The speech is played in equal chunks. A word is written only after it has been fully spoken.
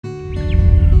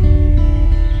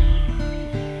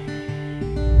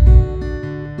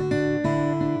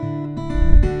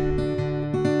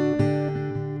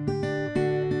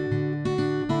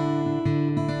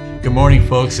morning,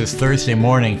 folks. It's Thursday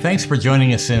morning. Thanks for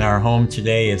joining us in our home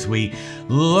today as we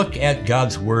look at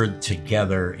God's Word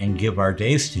together and give our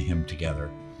days to Him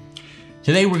together.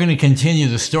 Today we're going to continue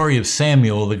the story of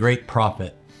Samuel, the great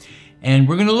prophet. And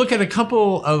we're going to look at a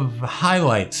couple of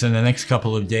highlights in the next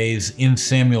couple of days in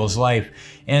Samuel's life.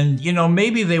 And,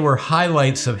 maybe they were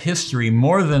highlights of history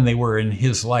more than they were in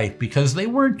his life because they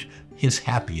weren't his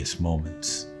happiest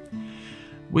moments.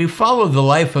 We followed the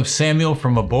life of Samuel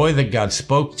from a boy that God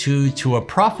spoke to a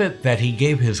prophet that he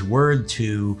gave his word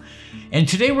to. And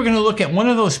today we're going to look at one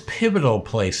of those pivotal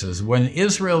places when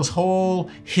Israel's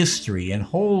whole history and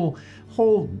whole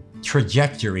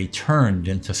trajectory turned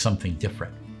into something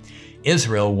different.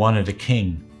 Israel wanted a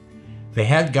king. They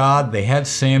had God, they had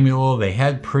Samuel, they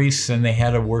had priests, and they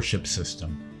had a worship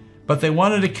system. But they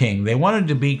wanted a king. They wanted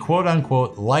to be, quote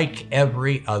unquote, like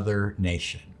every other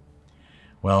nation.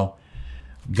 Well,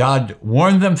 God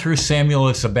warned them through Samuel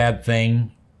it's a bad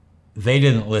thing. They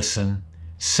didn't listen.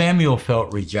 Samuel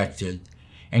felt rejected.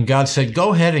 And God said,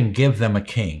 go ahead and give them a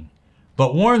king,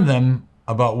 but warn them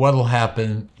about what will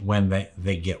happen when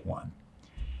they get one.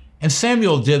 And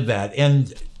Samuel did that.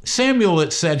 And Samuel,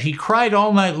 it said, he cried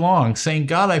all night long saying,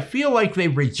 God, I feel like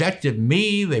they've rejected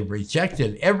me. They've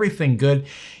rejected everything good.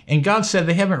 And God said,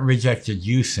 they haven't rejected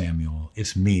you, Samuel.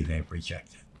 It's me they've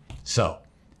rejected. So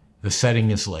the setting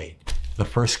is laid. The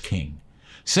first king.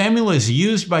 Samuel is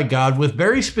used by God with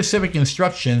very specific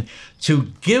instruction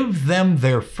to give them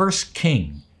their first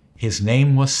king. His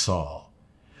name was Saul.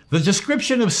 The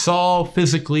description of Saul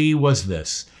physically was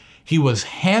this. He was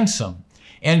handsome,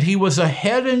 and he was a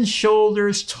head and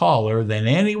shoulders taller than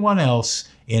anyone else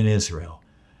in Israel.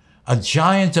 A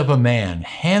giant of a man,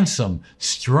 handsome,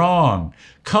 strong,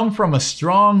 come from a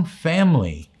strong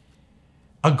family.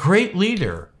 A great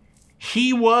leader.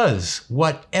 He was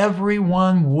what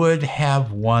everyone would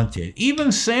have wanted.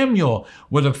 Even Samuel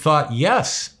would have thought,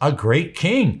 yes, a great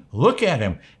king. Look at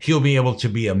him. He'll be able to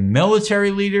be a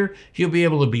military leader. He'll be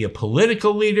able to be a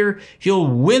political leader. He'll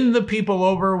win the people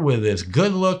over with his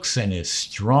good looks and his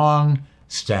strong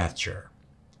stature.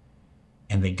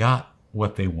 And they got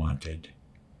what they wanted.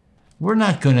 We're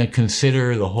not going to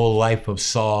consider the whole life of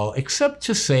Saul except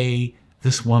to say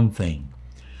this one thing.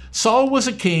 Saul was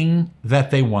a king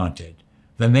that they wanted.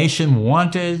 The nation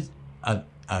wanted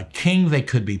a king they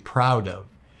could be proud of.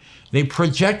 They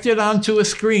projected onto a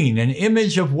screen an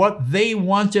image of what they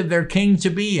wanted their king to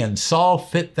be, and Saul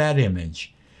fit that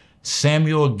image.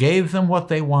 Samuel gave them what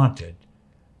they wanted,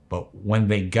 but when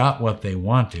they got what they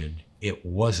wanted, it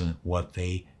wasn't what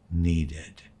they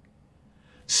needed.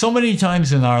 So many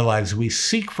times in our lives, we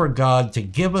seek for God to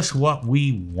give us what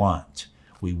we want.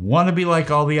 We want to be like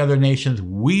all the other nations.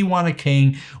 We want a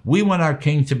king. We want our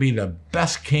king to be the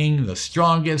best king, the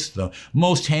strongest, the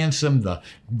most handsome, the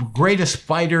greatest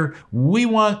fighter. We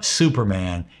want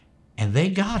Superman. And they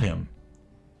got him.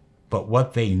 But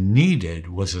what they needed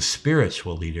was a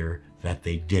spiritual leader that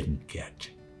they didn't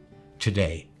get.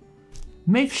 Today,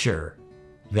 make sure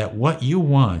that what you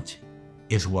want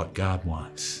is what God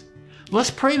wants. Let's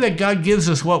pray that God gives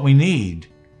us what we need,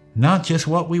 not just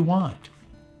what we want.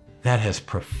 That has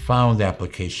profound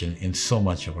application in so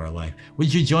much of our life.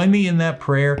 Would you join me in that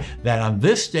prayer that on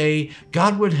this day,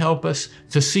 God would help us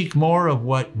to seek more of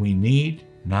what we need,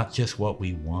 not just what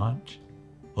we want?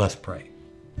 Let's pray.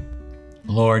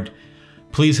 Lord,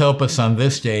 please help us on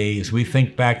this day as we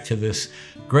think back to this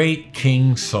great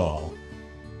King Saul,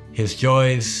 his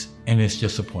joys and his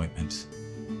disappointments.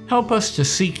 Help us to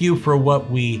seek you for what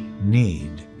we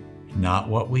need, not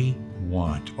what we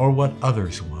want or what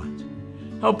others want.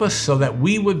 Help us so that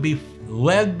we would be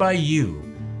led by you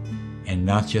and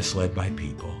not just led by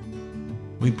people.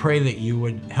 We pray that you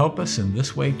would help us in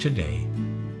this way today.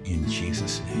 In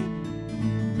Jesus' name.